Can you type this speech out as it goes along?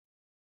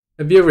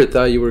Have you ever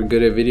thought you were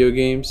good at video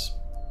games?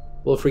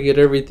 Well, forget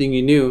everything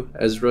you knew,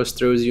 as Rust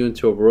throws you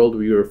into a world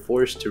where you are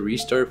forced to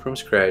restart from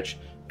scratch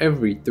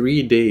every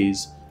 3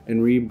 days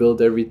and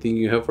rebuild everything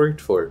you have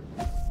worked for.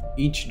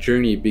 Each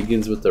journey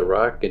begins with a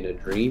rock and a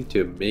dream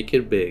to make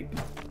it big.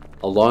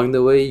 Along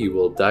the way, you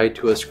will die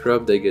to a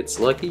scrub that gets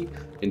lucky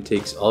and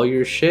takes all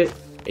your shit,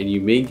 and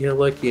you may get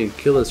lucky and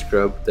kill a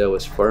scrub that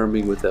was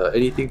farming without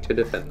anything to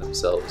defend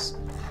themselves.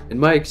 In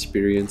my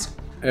experience,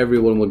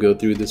 everyone will go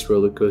through this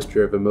roller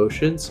coaster of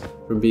emotions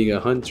from being a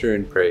hunter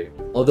and prey.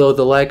 Although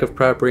the lack of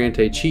proper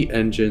anti-cheat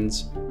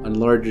engines on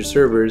larger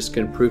servers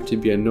can prove to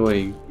be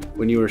annoying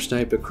when you are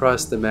sniped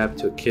across the map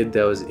to a kid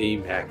that was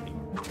aim hacking.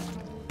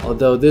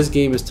 Although this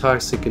game is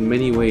toxic in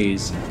many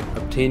ways,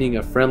 obtaining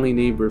a friendly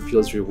neighbor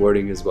feels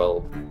rewarding as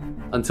well,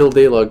 until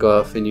they log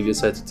off and you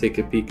decide to take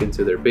a peek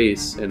into their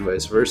base, and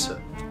vice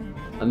versa.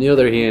 On the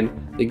other hand,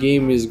 the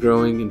game is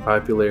growing in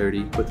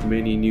popularity with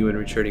many new and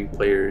returning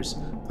players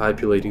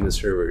populating the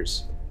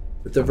servers.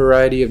 With a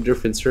variety of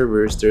different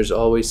servers, there's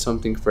always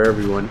something for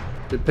everyone,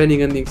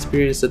 depending on the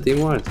experience that they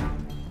want.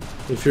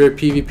 If you're a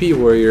PvP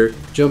warrior,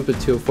 jump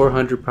into a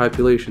 400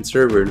 population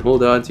server and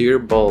hold on to your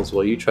balls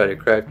while you try to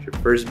craft your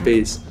first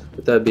base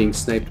without being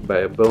sniped by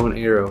a bow and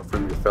arrow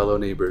from your fellow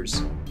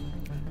neighbors.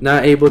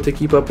 Not able to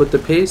keep up with the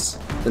pace?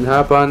 Then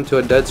hop on to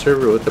a dead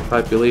server with a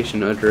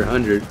population under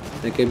 100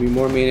 that can be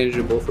more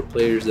manageable for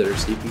players that are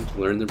seeking to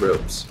learn the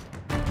ropes.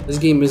 This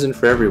game isn't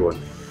for everyone.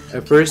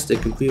 At first,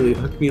 it completely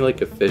hooked me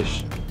like a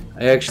fish.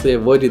 I actually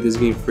avoided this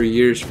game for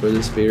years for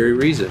this very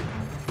reason.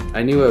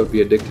 I knew I would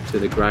be addicted to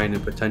the grind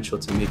and potential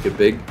to make it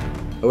big.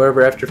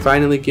 However, after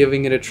finally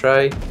giving it a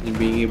try and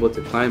being able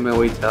to climb my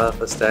way to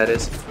alpha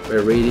status by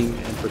raiding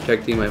and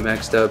protecting my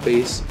maxed out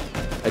base,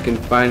 I can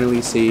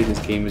finally say this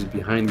game is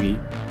behind me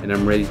and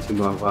I'm ready to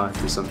move on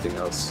to something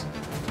else.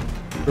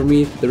 For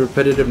me, the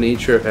repetitive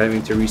nature of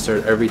having to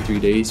restart every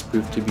 3 days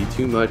proved to be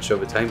too much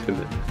of a time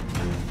commitment.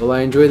 While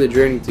I enjoy the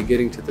journey to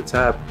getting to the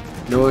top,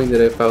 knowing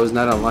that if I was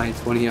not online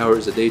 20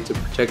 hours a day to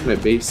protect my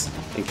base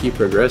and keep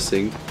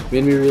progressing,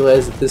 made me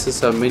realize that this is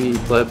how many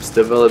plebs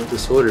develop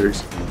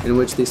disorders in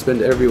which they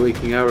spend every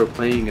waking hour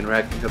playing and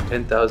racking up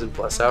 10,000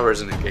 plus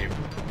hours in a game.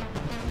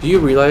 Do you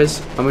realize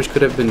how much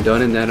could have been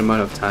done in that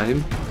amount of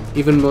time?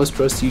 Even most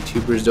Rust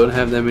YouTubers don't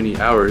have that many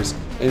hours,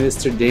 and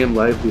it's their damn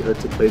livelihood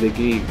to play the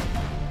game.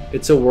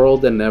 It's a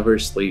world that never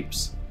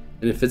sleeps,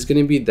 and if it's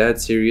gonna be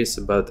that serious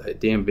about a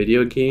damn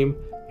video game,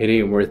 it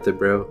ain't worth it,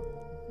 bro.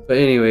 But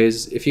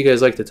anyways, if you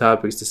guys like the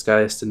topics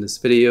discussed in this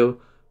video,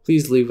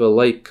 please leave a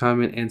like,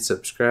 comment, and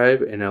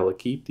subscribe, and I will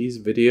keep these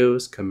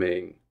videos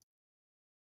coming.